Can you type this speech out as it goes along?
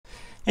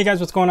Hey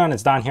guys, what's going on?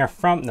 It's Don here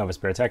from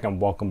Novaspirit Tech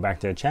and welcome back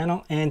to the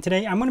channel. And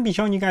today I'm going to be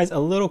showing you guys a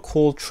little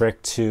cool trick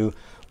to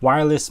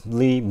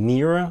wirelessly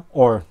mirror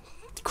or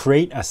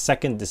create a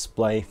second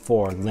display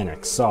for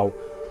Linux. So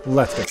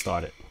let's get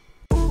started.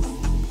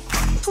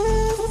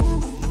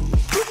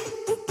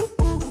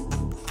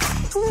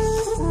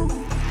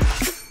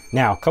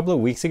 Now, a couple of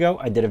weeks ago,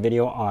 I did a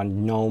video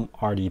on GNOME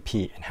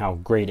RDP and how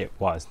great it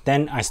was.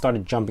 Then I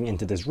started jumping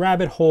into this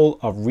rabbit hole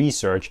of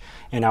research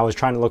and I was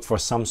trying to look for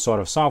some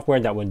sort of software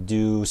that would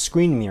do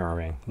screen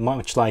mirroring,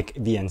 much like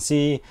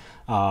VNC,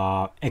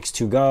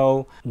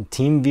 X2Go,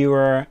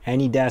 TeamViewer,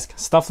 AnyDesk,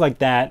 stuff like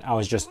that. I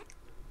was just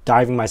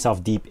diving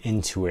myself deep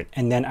into it,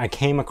 and then I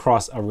came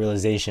across a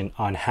realization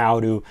on how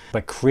to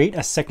create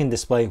a second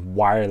display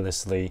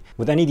wirelessly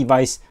with any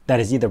device that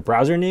is either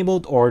browser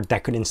enabled or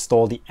that could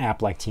install the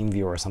app like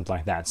TeamViewer or something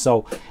like that.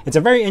 So it's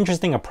a very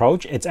interesting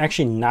approach. It's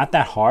actually not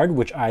that hard,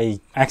 which I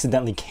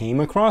accidentally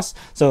came across.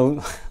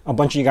 So a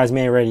bunch of you guys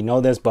may already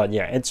know this, but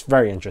yeah, it's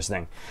very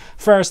interesting.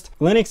 First,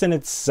 Linux in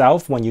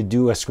itself, when you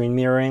do a screen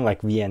mirroring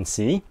like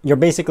VNC, you're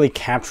basically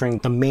capturing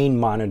the main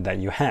monitor that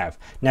you have.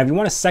 Now, if you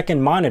want a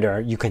second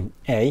monitor, you can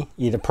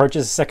either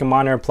purchase a second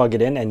monitor, plug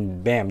it in,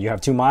 and bam, you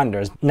have two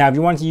monitors. Now, if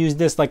you want to use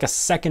this like a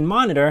second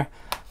monitor,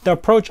 the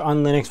approach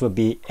on Linux would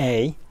be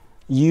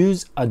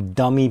use a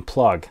dummy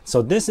plug.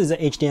 So this is a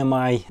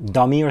HDMI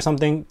dummy or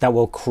something that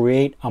will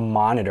create a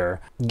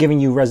monitor, giving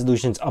you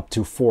resolutions up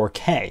to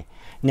 4K.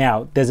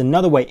 Now, there's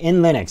another way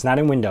in Linux, not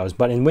in Windows,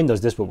 but in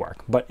Windows this would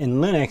work. But in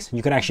Linux,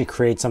 you can actually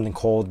create something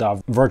called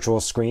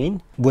virtual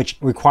screen, which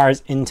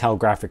requires Intel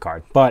graphic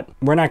card. But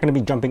we're not going to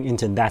be jumping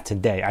into that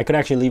today. I could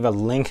actually leave a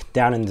link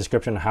down in the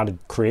description on how to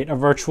create a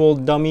virtual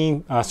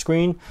dummy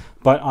screen.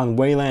 But on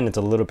Wayland, it's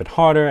a little bit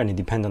harder and it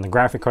depends on the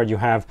graphic card you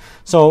have.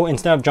 So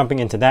instead of jumping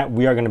into that,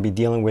 we are going to be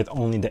dealing with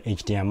only the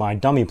HDMI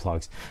dummy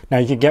plugs. Now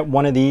you could get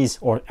one of these,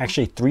 or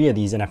actually 3 of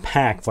these in a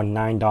pack for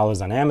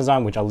 $9 on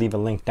Amazon, which I'll leave a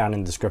link down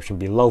in the description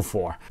below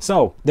for.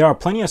 So there are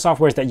plenty of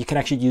softwares that you can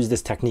actually use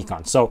this technique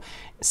on. So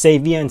say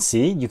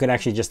VNC, you could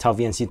actually just tell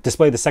VNC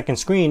display the second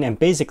screen and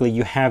basically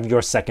you have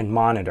your second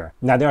monitor.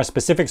 Now there are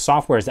specific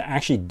softwares that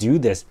actually do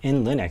this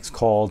in Linux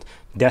called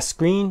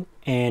DeskScreen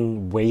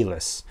and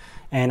Wayless.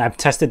 And I've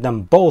tested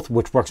them both,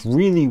 which works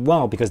really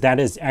well because that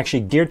is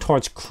actually geared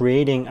towards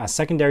creating a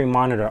secondary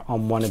monitor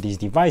on one of these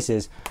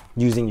devices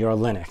using your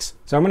Linux.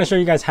 So I'm going to show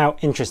you guys how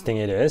interesting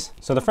it is.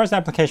 So the first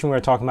application we were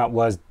talking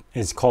about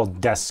is called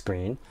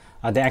DeskScreen.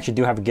 They actually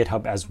do have a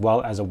GitHub as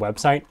well as a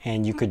website,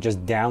 and you could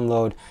just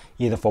download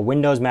either for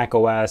Windows, Mac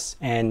OS,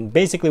 and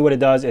basically what it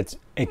does, it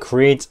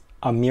creates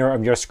a mirror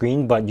of your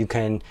screen, but you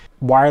can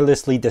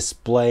wirelessly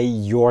display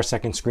your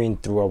second screen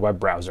through a web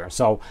browser.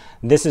 So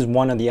this is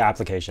one of the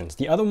applications.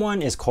 The other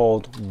one is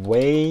called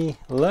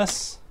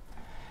Wayless,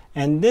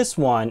 and this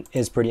one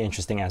is pretty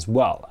interesting as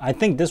well. I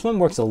think this one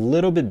works a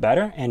little bit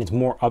better and it's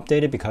more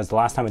updated because the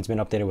last time it's been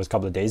updated was a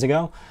couple of days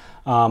ago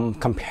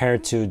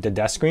compared to the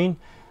DeskScreen.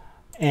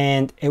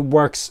 And it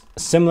works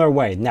similar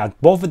way. Now,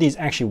 both of these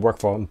actually work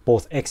for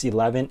both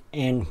X11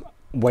 and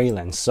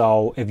Wayland.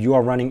 So if you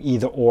are running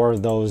either or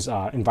of those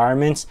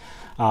environments,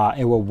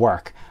 it will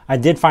work. I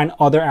did find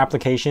other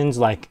applications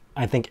like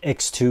I think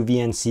X2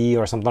 VNC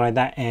or something like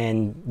that,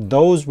 and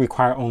those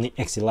require only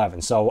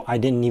X11. So I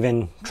didn't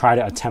even try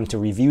to attempt to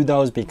review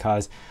those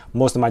because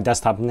most of my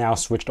desktop now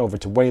switched over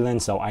to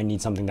Wayland, so I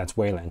need something that's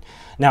Wayland.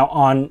 Now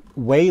on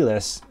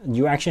Wayless,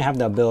 you actually have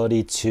the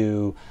ability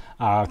to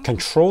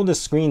control the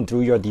screen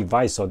through your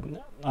device. So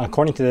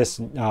according to this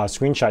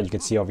screenshot you can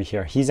see over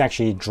here, he's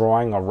actually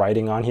drawing or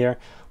writing on here,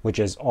 which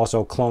is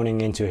also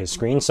cloning into his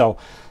screen. So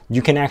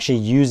you can actually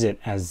use it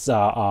as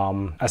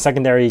a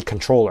secondary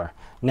controller.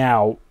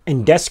 Now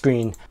in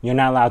DeskScreen, you're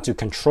not allowed to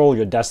control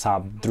your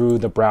desktop through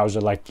the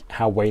browser like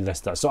how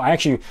Wayless does. So I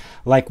actually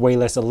like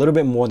Wayless a little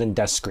bit more than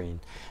DeskScreen.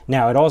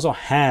 Now it also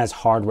has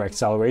hardware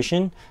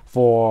acceleration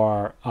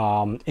for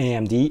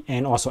AMD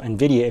and also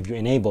NVIDIA if you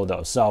enable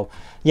those. So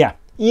yeah,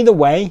 either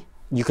way,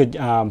 you could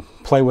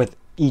play with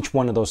each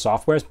one of those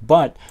softwares,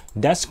 but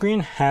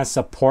DeskScreen has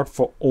support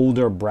for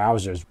older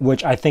browsers,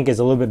 which I think is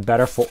a little bit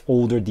better for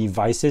older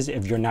devices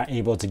if you're not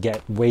able to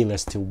get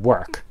Wayless to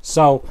work.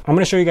 So I'm going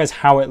to show you guys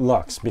how it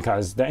looks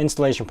because the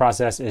installation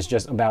process is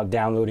just about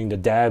downloading the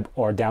deb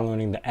or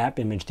downloading the app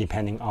image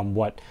depending on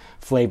what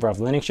flavor of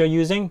Linux you're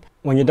using.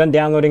 When you're done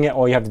downloading it,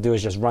 all you have to do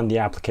is just run the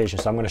application.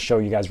 So I'm going to show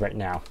you guys right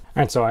now. All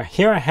right, so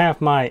here I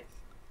have my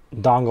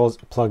dongles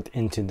plugged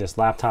into this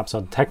laptop, so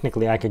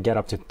technically I could get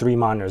up to 3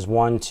 monitors,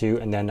 1, 2,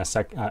 and then a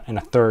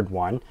third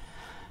one.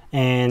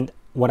 And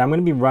what I'm going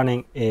to be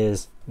running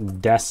is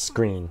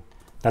DeskScreen.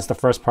 That's the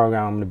first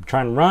program I'm going to try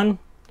and run.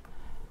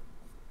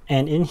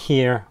 And in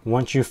here,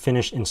 once you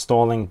finish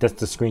installing, that's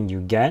the screen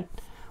you get.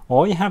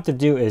 All you have to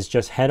do is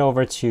just head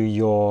over to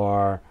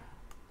your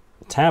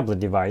tablet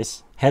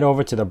device, head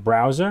over to the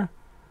browser,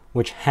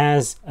 which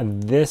has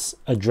this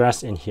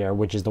address in here,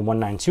 which is the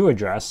 192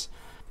 address.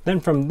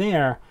 Then from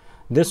there,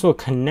 this will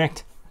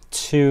connect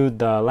to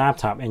the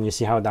laptop, and you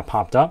see how that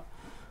popped up.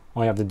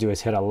 All you have to do is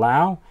hit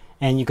allow,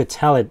 and you could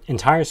tell it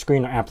entire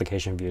screen or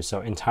application view.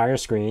 So entire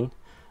screen,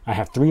 I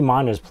have 3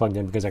 monitors plugged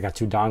in because I got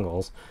 2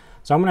 dongles.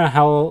 So I'm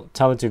gonna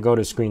tell it to go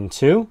to screen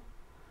 2,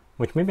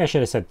 which maybe I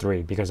should have said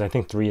 3 because I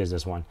think 3 is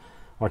this one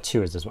or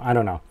 2 is this one. I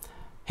don't know.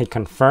 Hit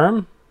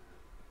confirm.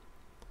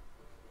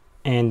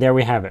 And there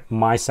we have it.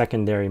 My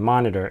secondary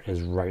monitor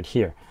is right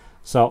here.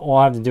 So all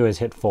I have to do is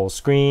hit full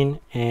screen,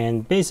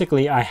 and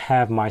basically I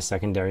have my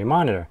secondary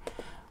monitor.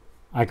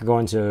 I could go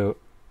into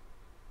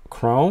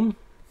Chrome,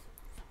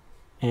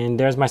 and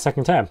there's my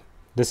second tab.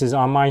 This is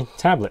on my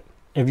tablet.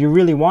 If you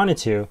really wanted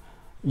to,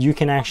 you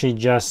can actually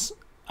just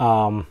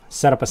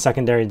set up a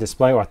secondary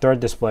display or third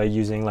display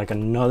using like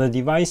another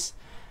device,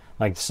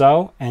 like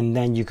so, and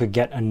then you could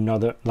get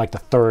another, like the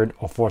third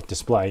or fourth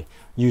display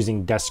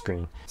using desk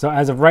screen. So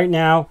as of right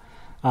now,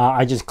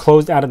 I just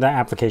closed out of the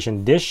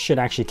application. This should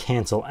actually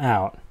cancel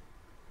out.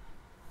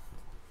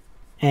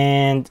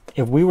 And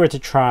if we were to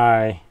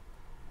try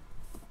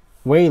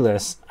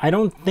Wayless, I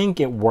don't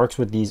think it works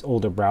with these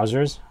older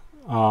browsers.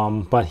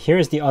 But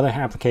here's the other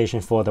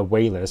application for the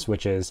Wayless,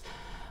 which is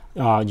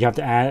you have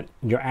to add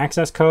your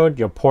access code,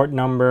 your port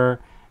number,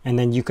 and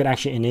then you could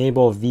actually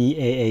enable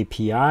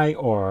VAAPI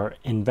or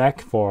INVEC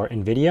for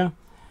NVIDIA,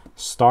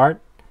 start,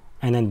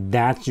 and then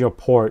that's your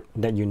port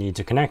that you need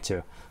to connect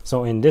to.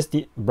 So in this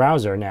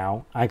browser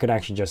now, I could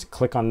actually just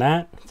click on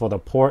that for the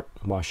port.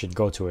 Well, I should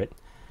go to it.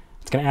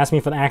 It's going to ask me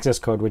for the access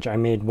code, which I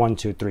made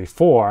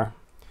 1234.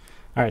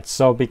 All right,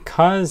 so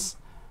because,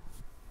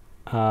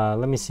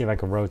 let me see if I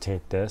can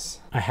rotate this.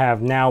 I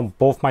have now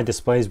both my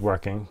displays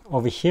working.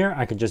 Over here,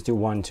 I could just do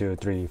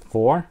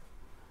 1234.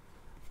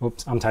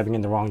 Oops, I'm typing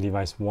in the wrong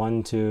device.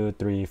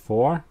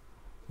 1234,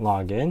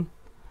 log in.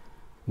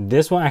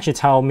 This will actually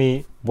tell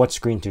me what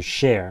screen to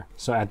share.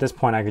 So at this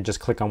point, I could just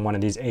click on one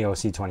of these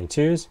AOC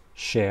 22s,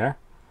 share,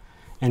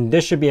 and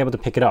this should be able to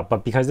pick it up.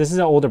 But because this is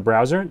an older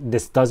browser,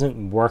 this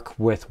doesn't work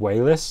with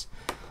Wayless.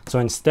 So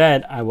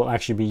instead, I will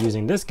actually be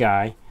using this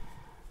guy,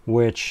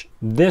 which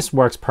this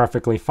works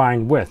perfectly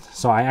fine with.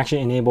 So I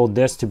actually enabled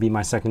this to be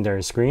my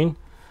secondary screen.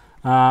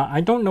 I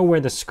don't know where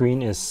the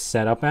screen is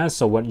set up as.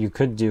 So what you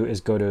could do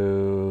is go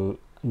to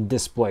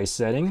display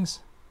settings.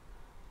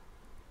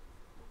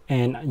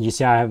 And you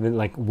see I have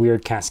like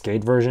weird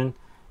cascade version,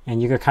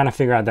 and you can kind of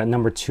figure out that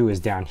number 2 is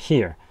down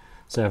here.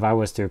 So if I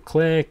was to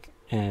click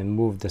and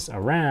move this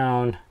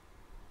around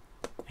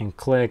and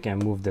click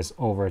and move this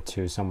over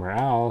to somewhere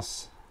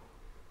else,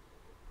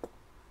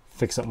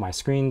 fix up my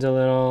screens a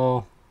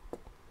little,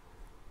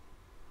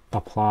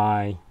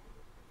 apply,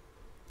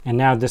 and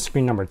now this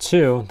screen number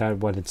 2,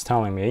 that's what it's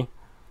telling me,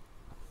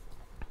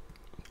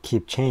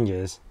 keep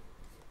changes.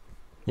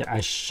 Yeah, I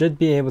should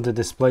be able to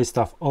display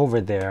stuff over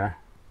there.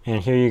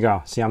 And here you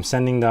go. See, I'm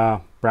sending the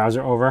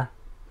browser over.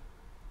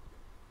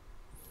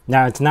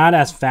 Now, it's not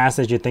as fast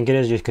as you think it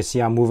is. You can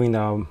see I'm moving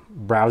the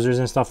browsers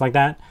and stuff like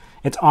that.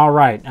 It's all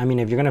right. I mean,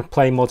 if you're going to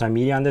play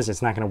multimedia on this,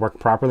 it's not going to work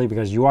properly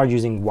because you are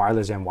using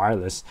wireless and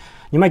wireless.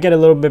 You might get a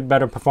little bit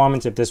better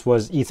performance if this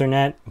was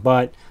Ethernet,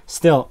 but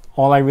still,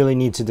 all I really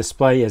need to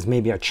display is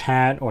maybe a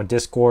chat or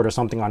Discord or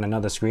something on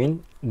another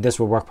screen. This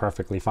will work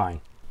perfectly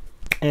fine.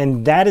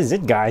 And that is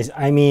it, guys.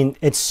 I mean,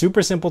 it's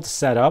super simple to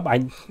set up. I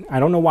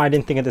don't know why I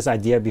didn't think of this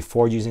idea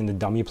before using the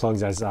dummy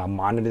plugs as a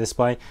monitor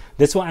display.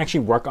 This will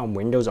actually work on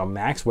Windows or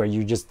Macs, where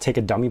you just take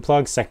a dummy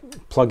plug,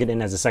 plug it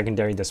in as a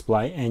secondary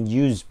display, and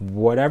use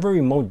whatever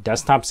remote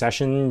desktop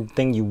session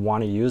thing you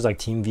want to use, like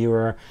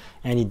TeamViewer,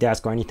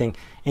 AnyDesk, or anything,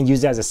 and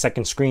use that as a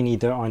second screen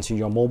either onto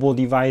your mobile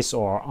device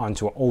or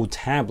onto an old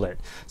tablet.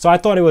 So I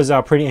thought it was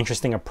a pretty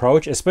interesting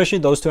approach, especially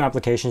those two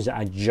applications that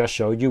I just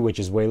showed you, which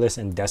is Wayless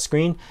and Desk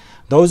Screen.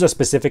 Those are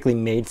specifically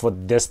made for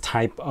this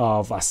type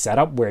of a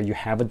setup where you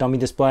have a dummy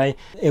display.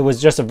 It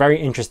was just a very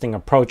interesting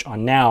approach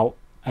on now.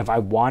 If I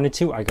wanted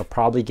to, I could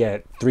probably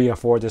get 3 or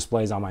 4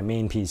 displays on my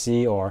main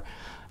PC or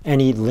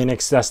any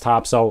Linux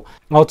desktop. So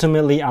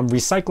ultimately, I'm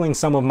recycling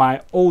some of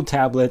my old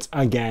tablets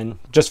again,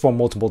 just for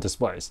multiple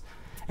displays.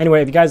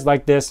 Anyway, if you guys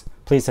like this,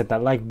 please hit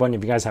that like button.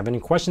 If you guys have any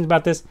questions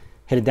about this,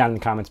 hit it down in the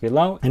comments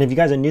below. And if you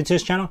guys are new to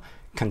this channel,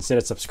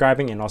 consider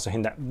subscribing and also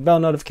hit that bell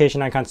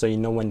notification icon so you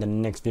know when the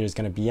next video is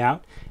going to be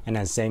out. And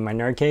as saying my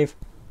nerd cave,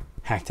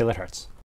 hack till it hurts.